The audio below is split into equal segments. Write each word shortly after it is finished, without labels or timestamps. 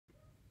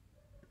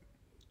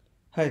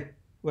Hi,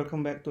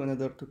 welcome back to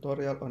another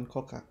tutorial on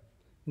COCA.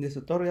 In this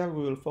tutorial,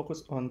 we will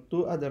focus on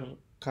two other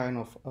kind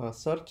of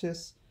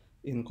searches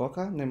in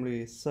COCA,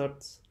 namely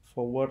search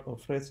for word or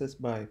phrases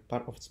by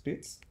part of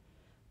speech,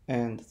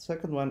 and the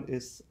second one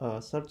is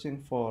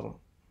searching for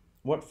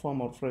word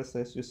form or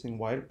phrases using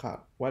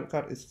wildcard.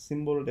 Wildcard is a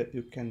symbol that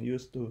you can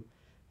use to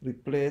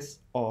replace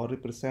or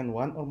represent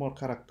one or more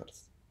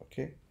characters.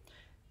 Okay,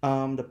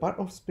 the part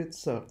of speech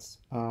search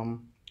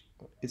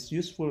is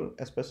useful,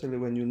 especially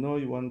when you know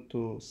you want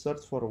to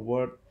search for a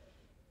word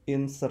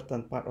in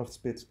certain part of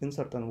speech, in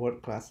certain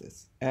word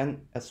classes,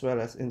 and as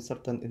well as in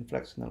certain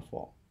inflectional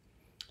form.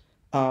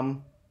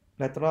 Um,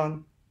 Later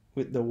on,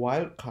 with the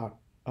wildcard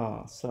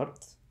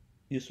search,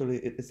 usually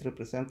it is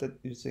represented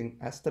using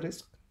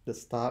asterisk, the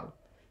star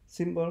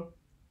symbol.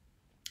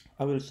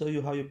 I will show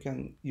you how you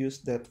can use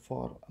that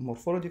for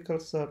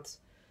morphological search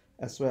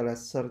as well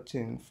as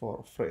searching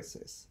for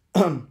phrases.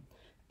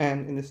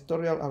 And in this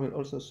tutorial, I will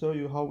also show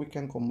you how we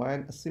can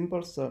combine a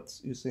simple search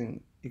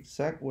using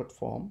exact word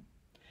form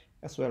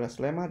as well as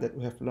lemma that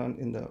we have learned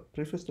in the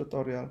previous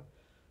tutorial,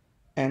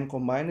 and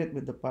combine it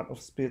with the part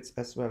of speech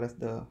as well as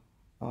the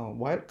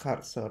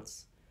wildcard search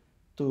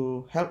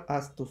to help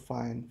us to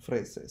find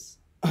phrases.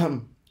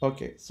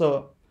 Okay,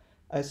 so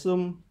I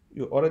assume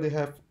you already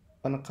have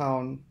an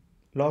account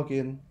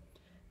login,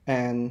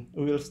 and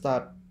we will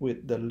start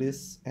with the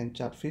list and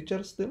chart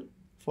features still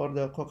for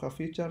the COCA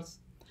features.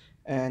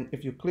 And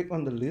if you click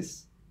on the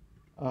list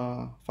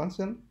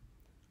function,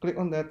 click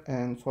on that,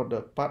 and for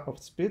the part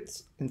of speech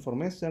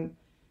information,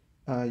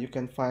 you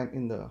can find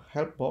in the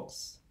help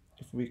box.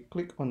 If we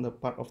click on the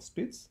part of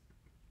speech,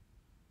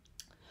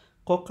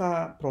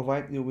 COCA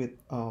provide you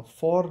with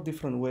four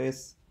different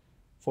ways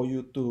for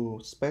you to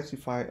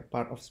specify a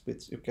part of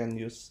speech. You can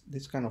use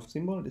this kind of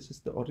symbol. This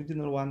is the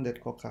original one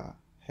that COCA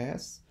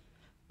has.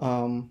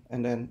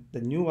 And then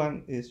the new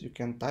one is you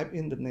can type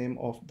in the name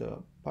of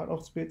the part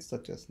of speech,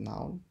 such as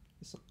noun.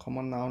 It's a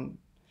common noun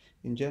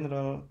in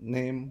general,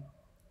 name,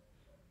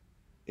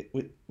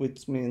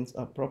 which means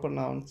proper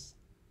nouns,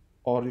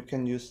 or you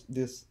can use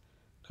this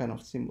kind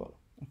of symbol.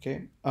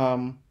 Okay,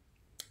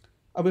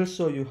 I will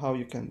show you how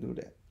you can do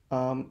that.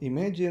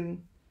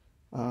 Imagine,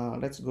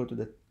 let's go to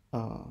the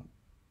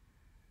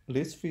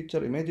list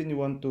feature. Imagine you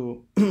want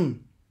to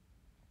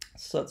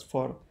search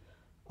for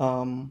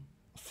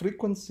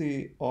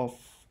frequency of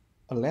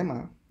a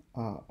lemma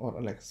or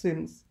a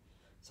lexemes,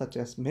 such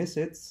as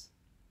message,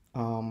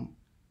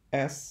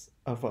 as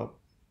a verb,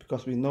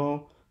 because we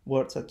know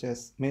words such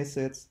as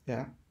message,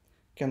 yeah,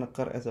 can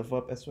occur as a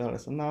verb as well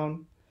as a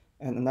noun.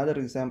 And another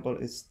example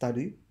is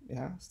study,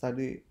 yeah,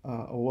 study,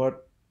 a word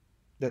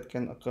that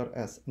can occur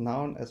as a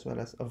noun as well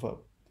as a verb.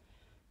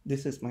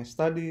 This is my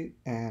study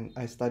and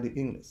I study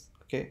English.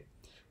 Okay,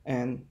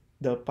 and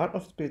the part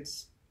of speech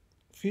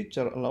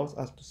feature allows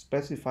us to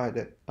specify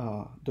that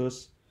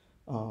those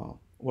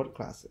word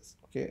classes.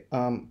 Okay,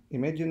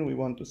 imagine we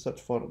want to search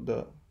for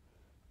the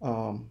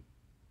um,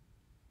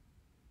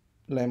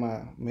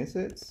 lemma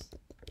message.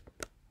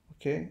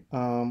 Okay,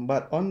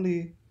 but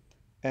only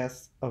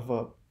as a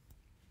verb.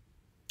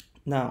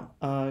 Now,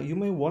 you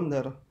may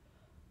wonder,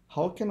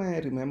 how can I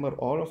remember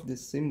all of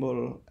this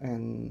symbol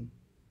and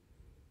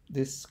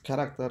these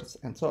characters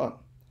and so on?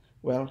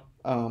 Well,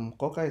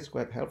 COCA is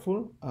quite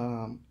helpful.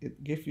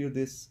 It gives you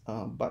this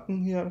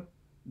button here,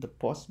 the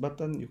pause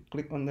button. You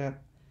click on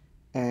that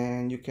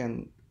and you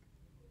can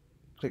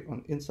click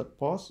on insert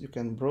pause. You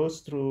can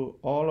browse through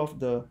all of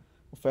the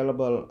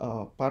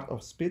available part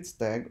of speech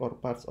tag or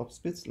parts of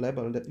speech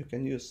label that you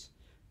can use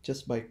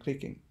just by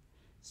clicking.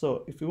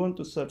 So if you want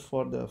to search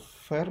for the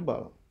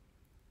verbal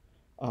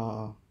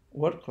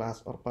word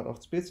class or part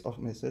of speech of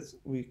message,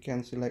 we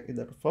can select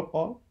either verb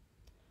all,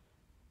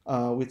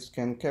 which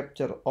can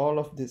capture all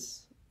of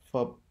this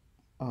verb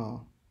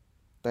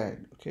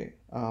tag. Okay,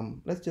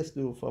 let's just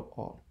do verb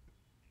all.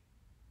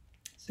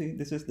 See,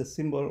 this is the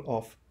symbol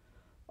of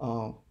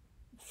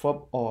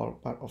verb all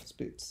part of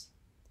speech.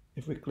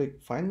 If we click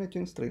find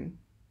matching string,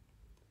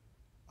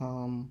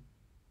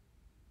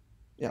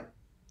 yeah,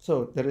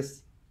 so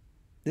this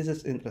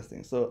is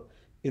interesting. So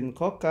in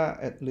COCA,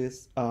 at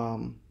least,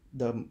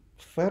 the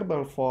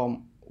verbal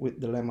form with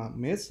the lemma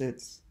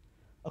message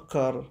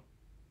occur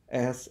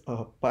as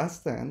a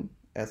past tense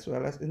as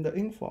well as in the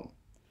ing form.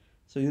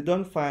 So you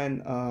don't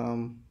find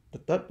the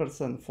third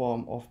person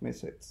form of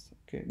message.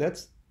 Okay,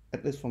 that's,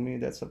 at least for me,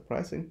 that's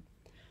surprising.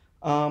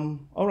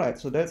 All right,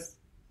 so that's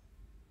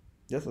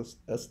just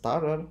a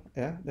starter.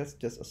 Yeah, that's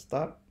just a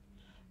start.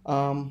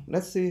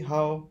 Let's see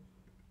how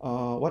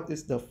what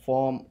is the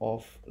form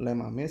of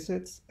lemma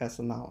message as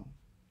a noun.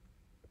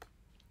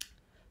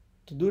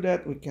 To do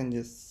that, we can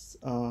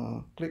just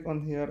click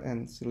on here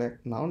and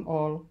select noun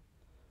all,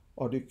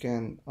 or you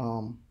can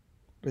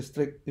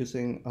restrict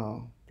using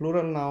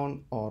plural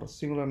noun or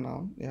singular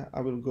noun. Yeah,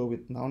 I will go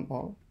with noun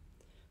all.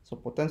 So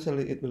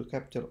potentially it will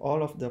capture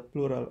all of the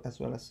plural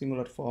as well as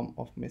singular form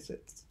of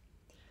message.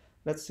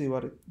 Let's see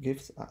what it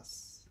gives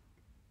us.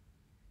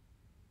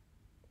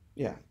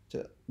 Yeah,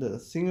 the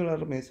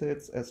singular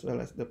message as well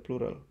as the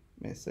plural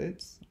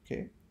message.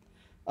 Okay.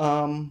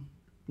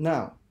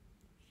 Now,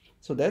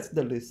 so that's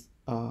the list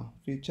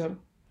feature.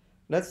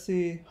 Let's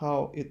see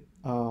how it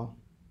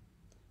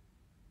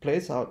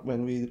plays out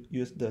when we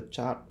use the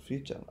chart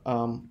feature.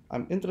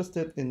 I'm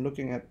interested in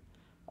looking at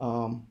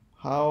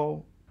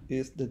how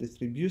is the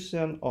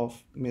distribution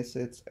of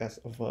message as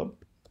a verb.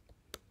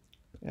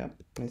 Yeah,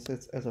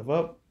 message as a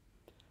verb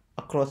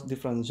across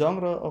different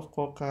genre of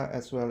COCA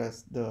as well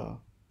as the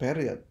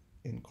period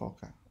in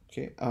COCA.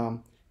 Okay,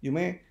 you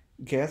may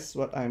guess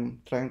what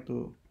I'm trying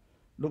to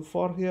look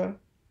for here.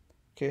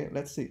 Okay,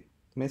 let's see.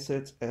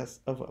 Message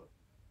as a verb.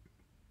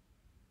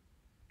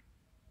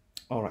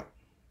 All right,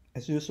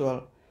 as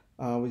usual,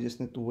 we just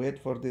need to wait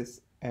for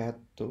this ad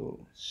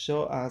to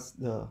show us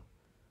the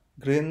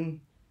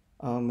green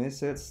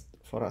message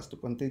for us to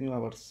continue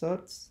our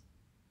search.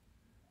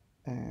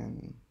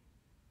 And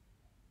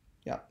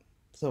yeah,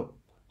 so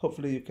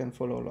hopefully you can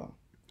follow along.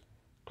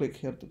 Click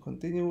here to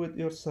continue with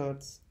your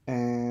search,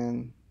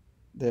 and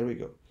there we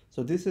go.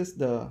 So this is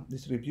the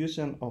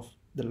distribution of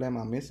the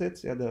lemma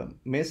message, yeah, the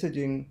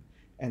messaging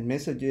and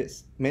message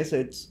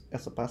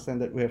as a past tense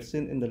that we have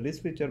seen in the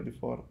list feature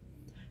before,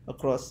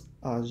 across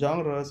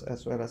genres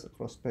as well as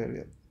across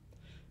period.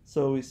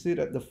 So we see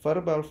that the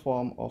verbal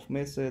form of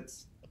message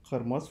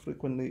occur most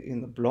frequently in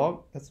the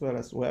blog as well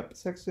as web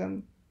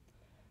section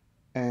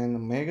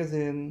and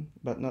magazine,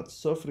 but not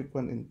so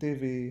frequent in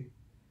TV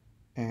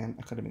and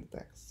academic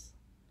texts.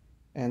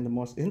 And the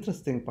most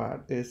interesting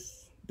part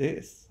is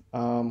this.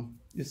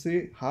 You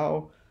see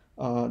how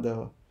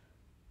the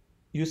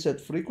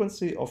usage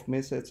frequency of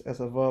message as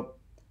a verb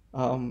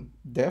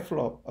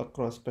develop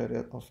across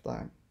period of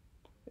time,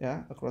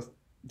 yeah, across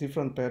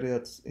different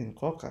periods in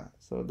COCA.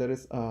 So there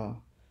is a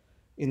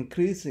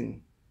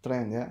increasing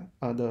trend, yeah.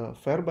 The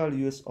verbal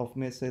use of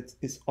message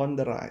is on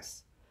the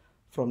rise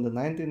from the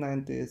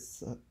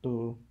 1990s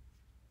to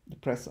the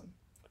present.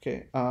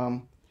 Okay,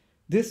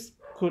 this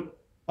could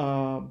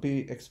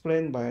be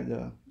explained by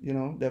the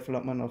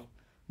development of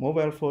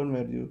mobile phone,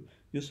 where you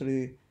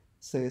usually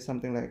say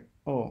something like,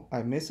 "Oh,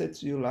 I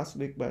messaged you last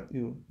week, but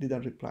you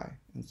didn't reply,"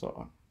 and so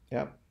on.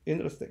 Yeah,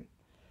 interesting.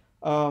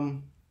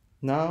 Um,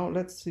 Now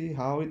let's see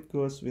how it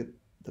goes with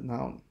the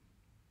noun.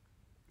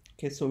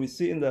 Okay, so we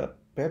see in the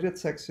period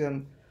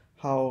section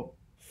how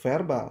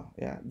verbal,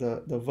 yeah,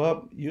 the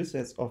verb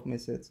usage of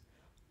message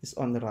is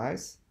on the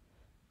rise.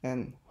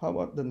 And how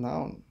about the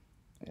noun?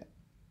 Yeah.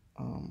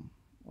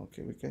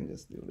 Okay, we can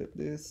just delete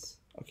this.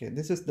 Okay,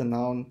 this is the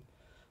noun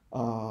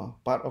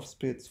part of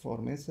speech for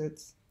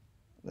message.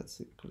 Let's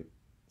see, click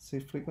see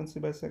frequency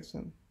by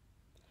section.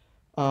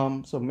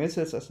 So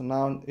message as a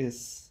noun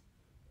is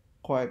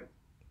quite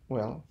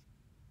well.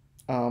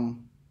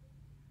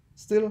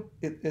 Still,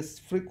 it is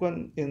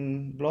frequent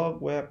in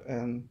blog, web,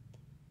 and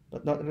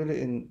but not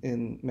really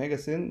in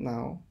magazine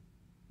now,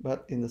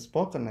 but in the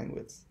spoken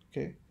language.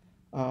 Okay,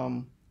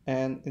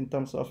 and in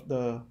terms of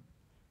the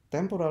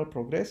temporal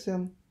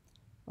progression,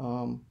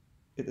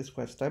 it is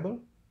quite stable.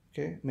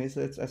 Okay,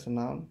 message as a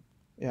noun,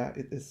 yeah,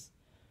 it is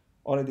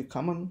already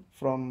common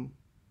from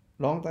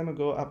long time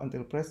ago up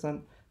until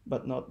present,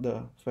 but not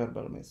the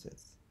verbal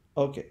message.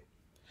 Okay,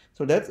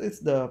 so that is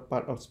the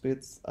part of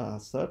speech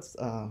search.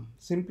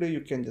 Simply,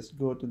 you can just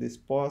go to this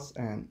pause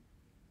and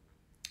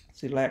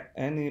select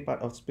any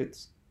part of speech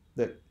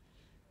that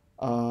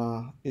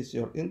is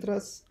your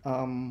interest.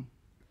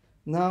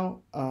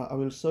 Now I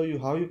will show you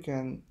how you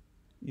can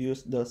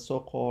use the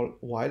so-called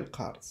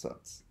wildcard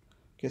search.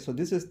 Okay, so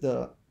this is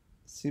the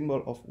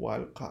symbol of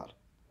wildcard.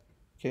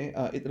 Okay,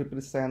 it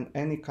represents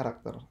any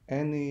character,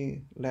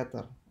 any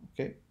letter.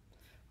 Okay,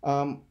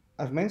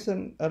 I've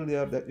mentioned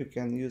earlier that you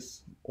can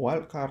use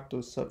wildcard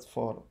to search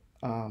for.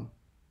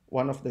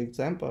 One of the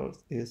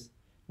examples is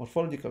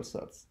morphological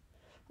search.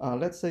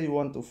 Let's say you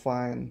want to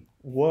find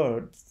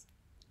words,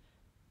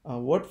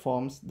 word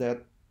forms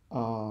that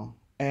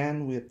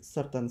end with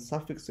certain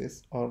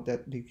suffixes or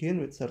that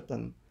begin with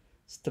certain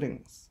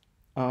strings.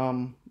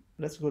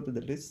 Let's go to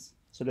the list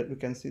so that we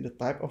can see the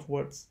type of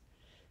words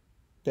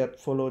that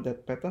follow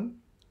that pattern.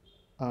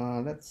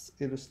 Let's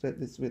illustrate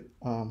this with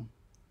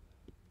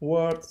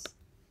words,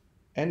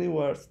 any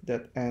words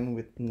that end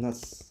with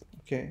ness.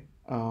 Okay,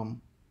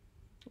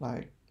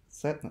 like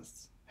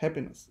sadness,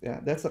 happiness. Yeah,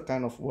 that's a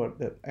kind of word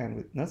that end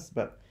with ness.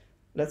 But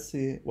let's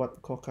see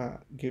what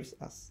COCA gives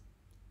us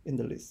in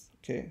the list.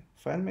 Okay,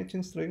 find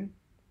matching string.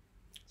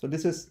 So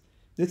this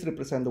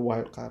represents the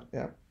wildcard.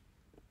 Yeah.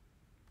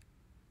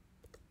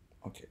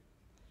 Okay.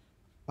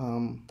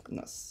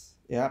 Ness.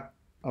 Yeah.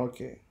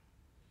 Okay.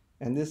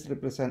 And this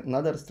represents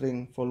another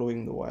string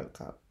following the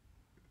wildcard.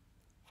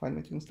 Find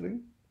matching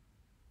string.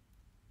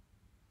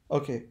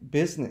 Okay,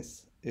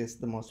 business is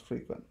the most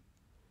frequent.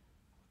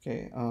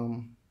 Okay,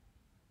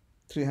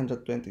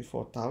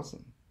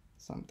 324,000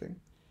 something,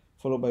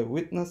 followed by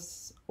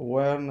witness,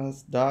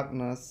 awareness,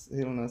 darkness,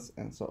 illness,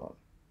 and so on.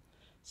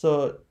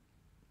 So,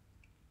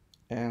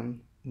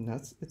 and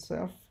nuts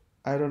itself,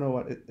 I don't know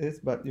what it is,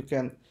 but you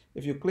can,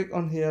 if you click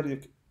on here,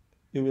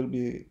 you will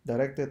be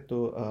directed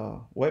to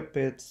a web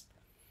page,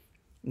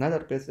 another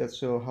page that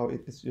show how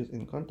it is used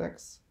in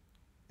context.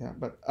 Yeah,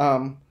 but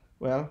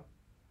well,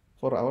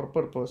 for our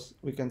purpose,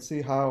 we can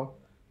see how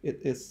it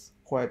is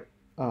quite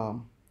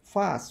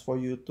fast for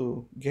you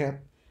to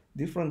get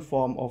different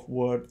form of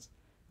words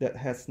that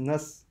has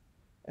ness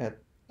at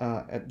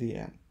the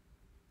end.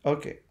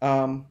 Okay,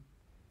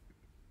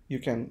 you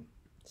can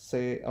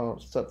say or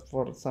search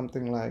for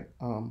something like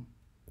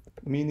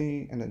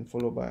mini and then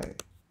followed by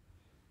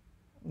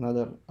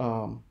another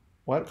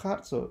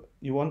wildcard. So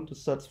you want to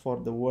search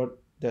for the word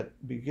that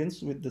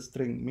begins with the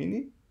string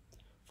mini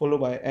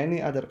followed by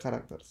any other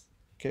characters.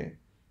 Okay,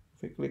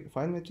 if we click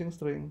find matching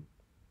string,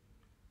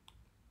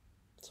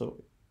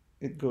 so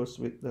it goes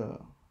with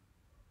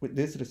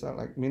this result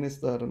like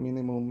minister,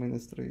 minimum,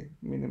 ministry,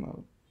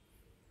 minimal.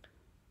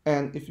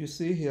 And if you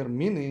see here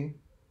mini,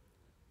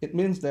 it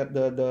means that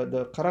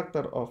the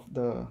character of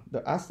the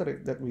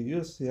asterisk that we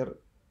use here,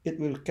 it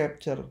will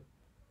capture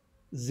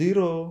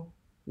 0,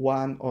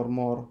 1 or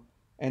more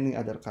any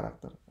other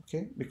character.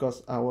 Okay,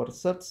 because our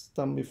search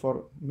term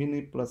before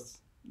mini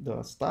plus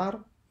the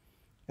star,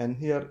 and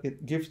here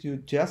it gives you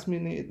just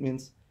mini, it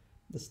means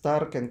the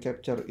star can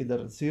capture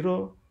either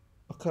 0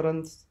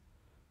 occurrence,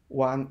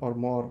 1 or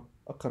more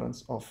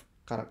occurrence of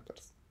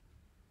characters.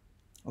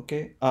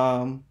 Okay,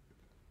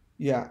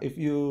 yeah, if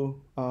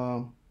you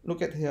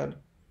look at here,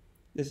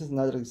 this is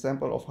another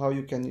example of how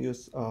you can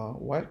use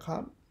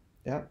wildcard.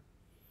 Yeah,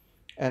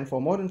 and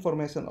for more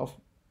information of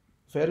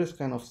various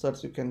kind of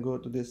search, you can go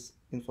to this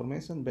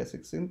information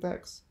basic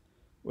syntax,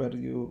 where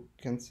you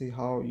can see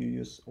how you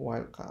use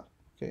wildcard.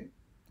 Okay,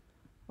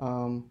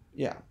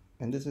 yeah,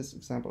 and this is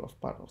example of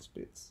part of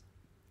speech.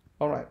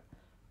 All right,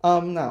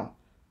 now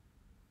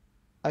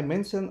I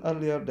mentioned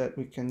earlier that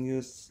we can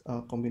use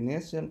a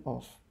combination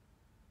of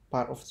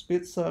part of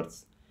speech search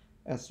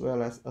as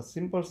well as a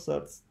simple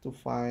search to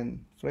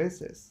find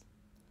phrases.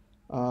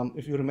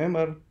 If you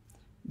remember,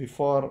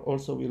 before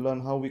also we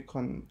learned how we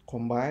can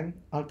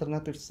combine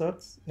alternative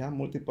search, yeah,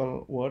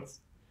 multiple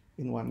words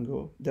in one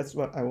go. That's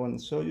what I want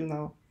to show you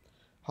now,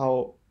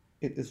 how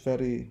it is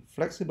very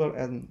flexible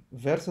and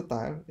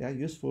versatile, yeah,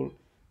 useful,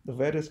 the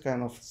various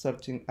kind of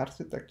searching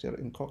architecture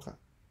in COCA.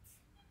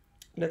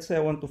 Let's say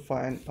I want to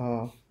find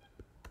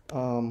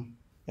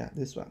yeah,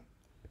 this one,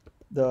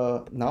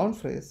 the noun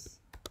phrase.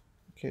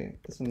 Okay,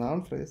 it's a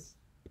noun phrase.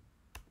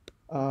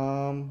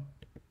 Noun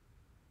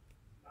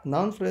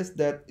phrase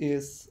that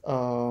is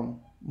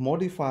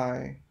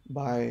modified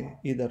by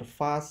either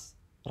fast,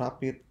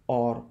 rapid,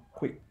 or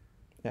quick.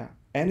 Yeah,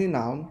 any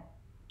noun.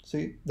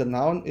 See, the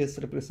noun is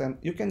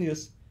represent. You can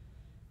use,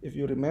 if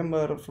you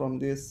remember from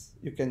this,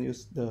 you can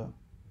use the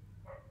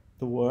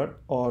word,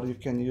 or you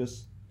can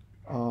use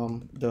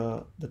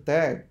the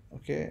tag.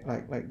 Okay,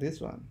 like this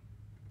one.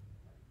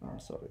 I'm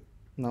sorry,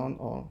 noun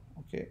all.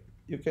 Okay,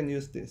 you can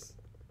use this.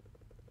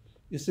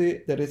 You see,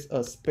 there is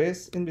a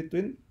space in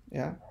between.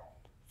 Yeah,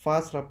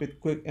 fast, rapid,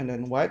 quick, and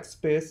then white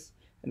space,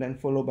 and then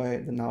followed by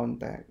the noun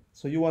tag.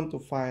 So you want to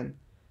find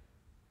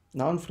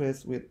noun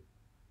phrase with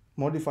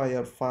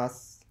modifier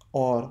fast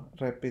or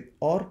rapid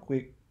or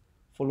quick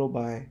followed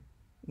by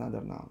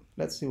another noun.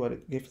 Let's see what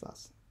it gives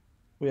us.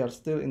 We are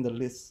still in the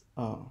list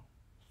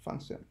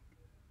function.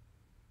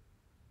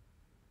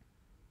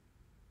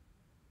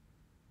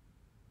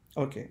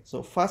 Okay,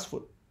 so fast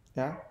food,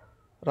 yeah,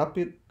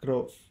 rapid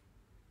growth,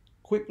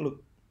 quick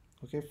look,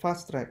 okay,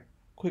 fast track,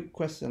 quick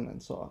question,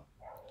 and so on.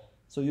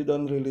 So you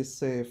don't really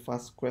say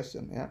fast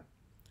question, yeah.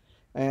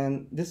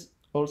 And this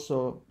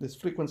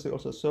frequency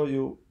also show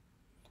you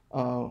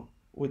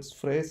which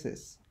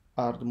phrases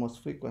are the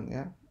most frequent,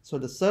 yeah. So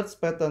the search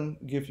pattern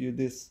give you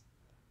these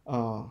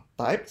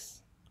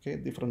types, okay,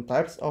 different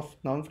types of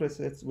noun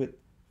phrases with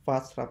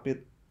fast,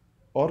 rapid,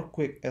 or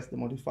quick as the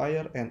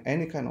modifier, and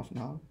any kind of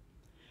noun,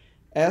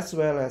 as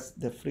well as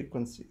the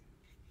frequency,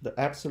 the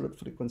absolute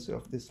frequency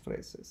of these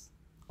phrases.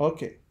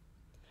 Okay,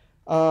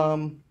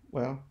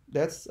 well,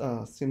 that's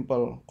a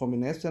simple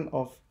combination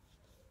of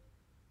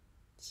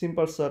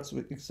simple search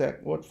with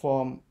exact word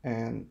form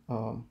and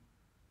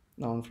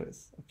noun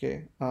phrase.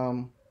 Okay,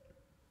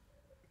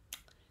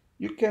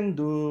 you can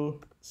do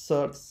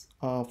search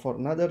for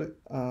another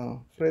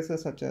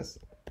phrases such as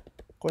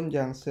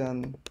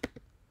conjunction,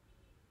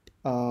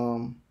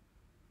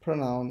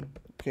 pronoun.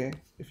 Okay,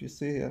 if you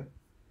see here,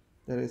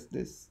 there is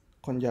this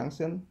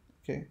conjunction.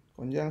 Okay,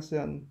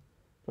 conjunction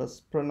plus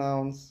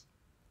pronouns.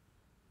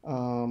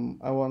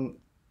 I want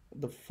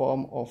the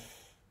form of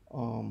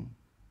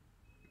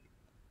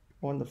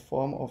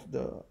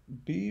the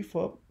be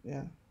verb.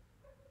 Yeah,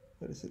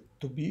 where is it?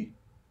 To be.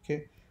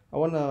 Okay, I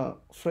want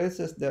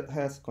phrases that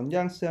has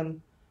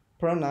conjunction,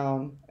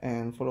 pronoun,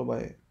 and followed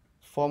by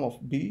form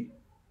of be.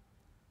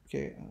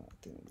 Okay, I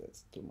think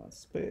that's too much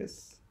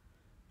space.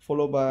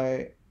 Followed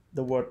by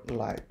the word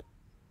like.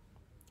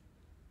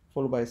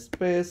 Followed by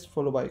space,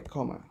 followed by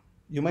comma.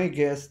 You may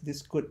guess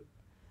this could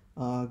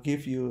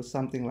give you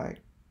something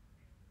like,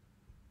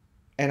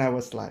 and I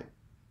was like,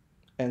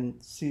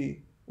 and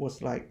she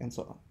was like, and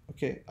so on.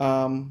 Okay,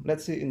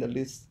 let's see in the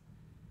list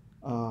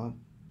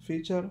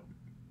feature.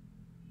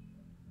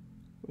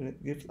 Will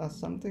it give us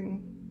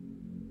something?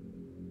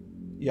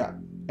 Yeah,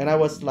 and I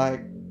was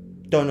like,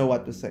 don't know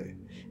what to say.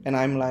 And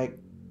I'm like,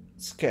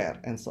 scared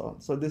and so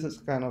on. So this is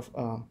kind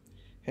of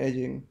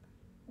hedging,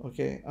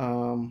 okay.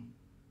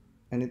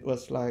 And it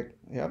was like,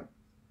 yeah.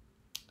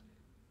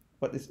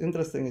 What is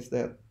interesting is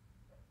that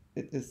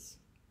it is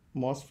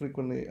most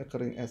frequently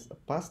occurring as a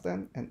past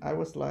tense, and I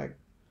was like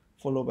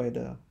followed by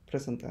the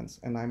present tense,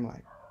 and I'm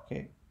like,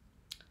 okay.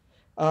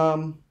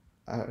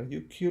 Are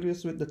you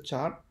curious with the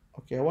chart?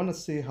 Okay, I want to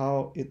see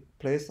how it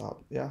plays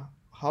out. Yeah,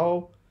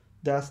 how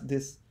does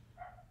this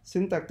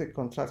syntactic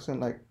construction,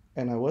 like,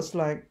 and I was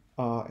like,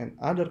 and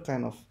other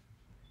kind of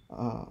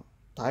uh,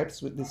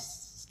 types with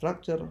this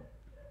structure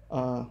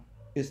uh,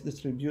 is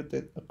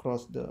distributed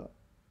across the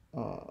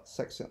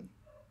section.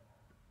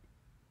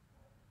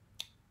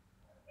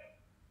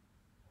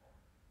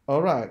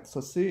 All right,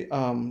 so see,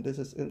 this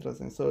is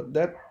interesting. So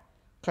that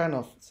kind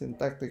of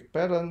syntactic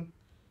pattern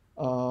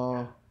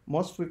uh,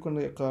 most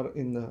frequently occur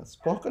in the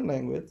spoken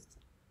language.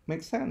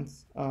 Makes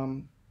sense.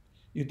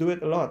 You do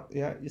it a lot.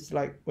 Yeah, it's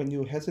like when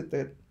you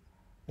hesitate.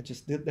 I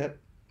just did that.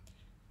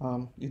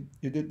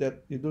 You did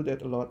that. You do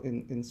that a lot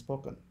in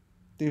spoken,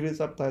 TV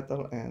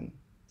subtitle and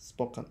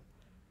spoken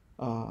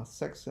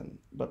section,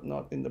 but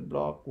not in the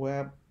blog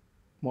web.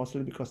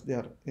 Mostly because they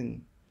are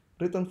in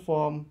written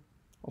form,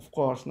 of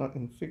course, not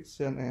in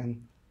fiction,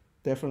 and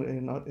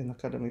definitely not in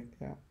academic.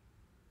 Yeah.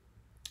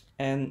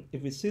 And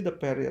if we see the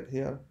period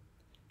here,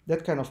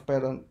 that kind of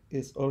pattern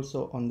is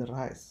also on the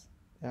rise.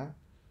 Yeah.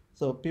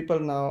 So people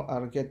now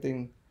are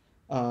getting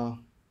uh,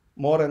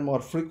 more and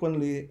more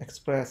frequently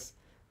express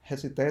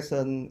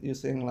hesitation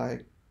using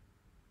like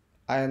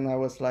and I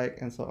was like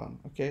and so on.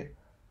 Okay,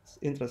 it's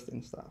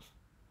interesting stuff.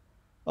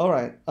 All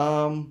right.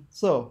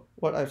 So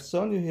what I've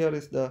shown you here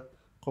is the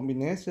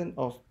combination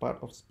of part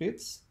of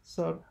speech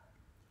search,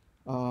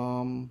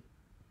 um,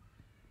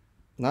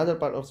 another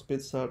part of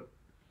speech search,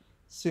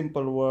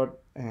 simple word,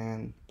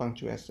 and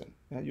punctuation.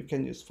 You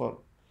can use for,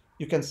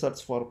 you can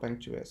search for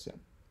punctuation.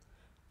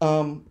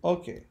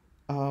 Okay.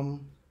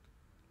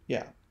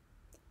 Yeah.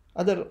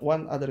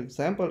 One other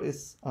example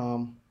is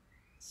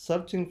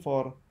searching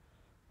for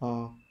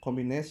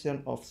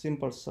combination of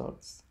simple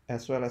search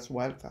as well as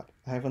wildcard.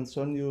 I haven't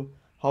shown you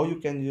how you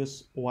can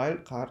use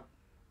wildcard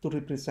to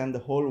represent the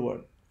whole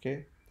word.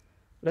 Okay,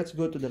 let's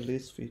go to the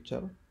list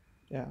feature.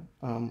 Yeah,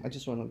 I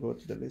just want to go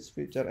to the list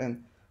feature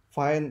and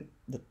find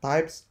the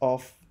types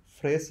of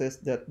phrases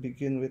that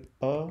begin with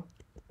a,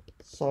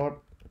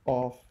 sort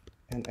of,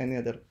 and any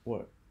other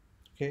word.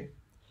 Okay,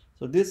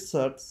 so this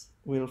search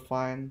will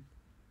find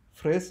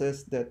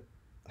phrases that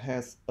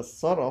has a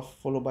sort of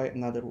followed by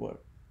another word.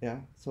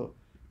 Yeah, so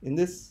in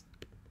this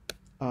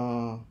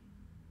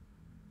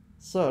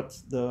search,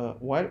 the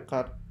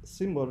wildcard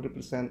symbol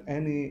represent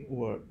any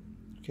word.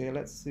 Okay,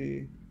 let's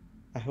see.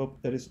 I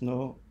hope there is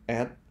no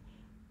add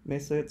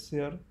message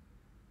here.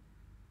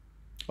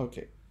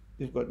 Okay,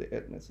 you've got the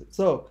add message.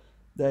 So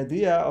the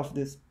idea of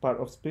this part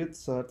of speech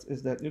search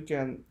is that you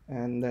can,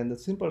 and then the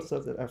simple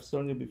search that I've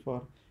shown you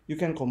before, you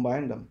can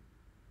combine them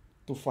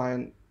to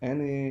find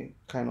any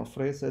kind of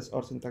phrases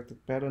or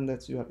syntactic pattern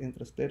that you are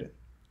interested in.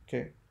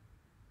 Okay,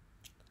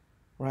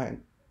 right,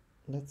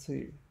 let's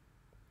see.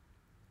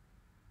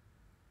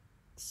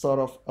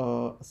 Yeah,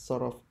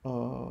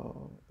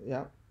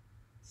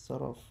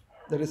 sort of,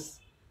 there is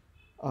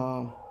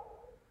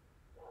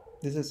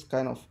this is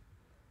kind of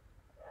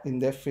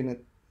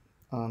indefinite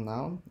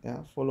noun,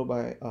 yeah, followed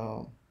by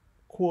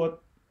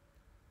quote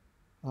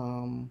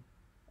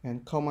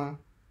and comma,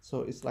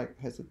 so it's like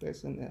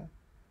hesitation. Yeah,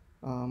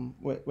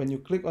 when you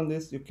click on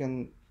this, you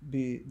can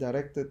be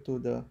directed to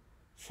the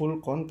full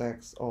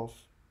context of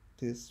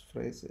these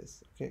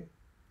phrases. Okay,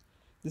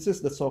 this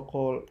is the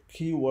so-called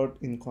keyword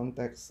in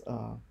context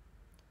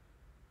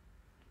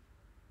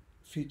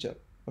feature,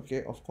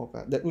 okay, of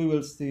COCA that we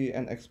will see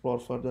and explore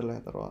further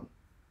later on.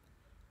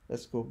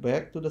 Let's go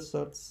back to the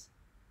search.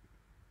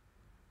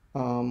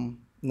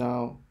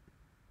 Now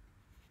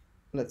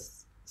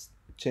let's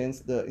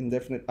change the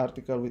indefinite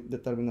article with the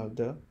terminal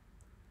the.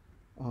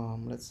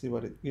 Let's see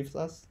what it gives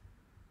us.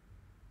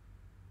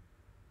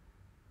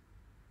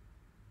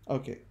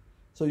 Okay,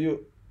 so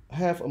you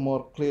have a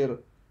more clear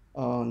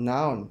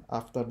noun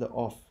after the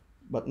of,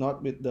 but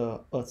not with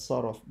the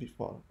sort of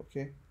before.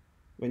 Okay,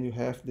 when you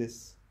have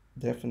this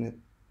definite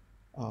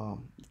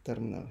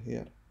terminal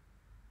here,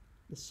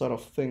 the sort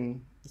of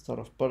thing, the sort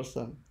of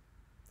person,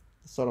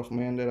 the sort of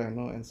man that I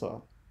know, and so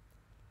on.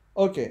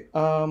 Okay,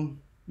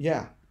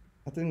 yeah,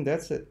 I think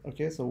that's it.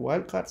 Okay, so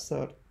wildcard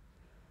search,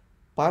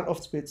 part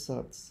of speech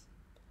search,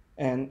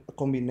 and a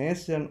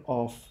combination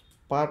of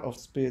part of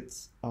speech,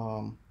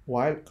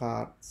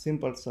 wildcard,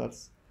 simple search,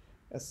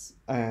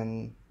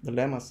 and the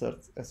lemma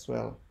search as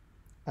well.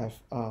 I've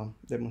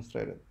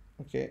demonstrated.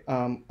 Okay,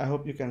 I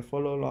hope you can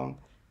follow along,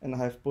 and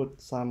I've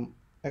put some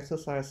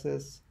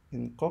exercises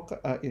in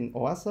COCA, in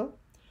OASA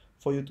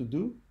for you to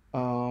do.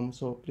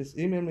 So please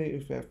email me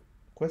if you have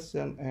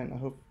question, and I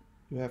hope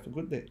you have a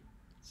good day.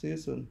 See you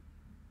soon.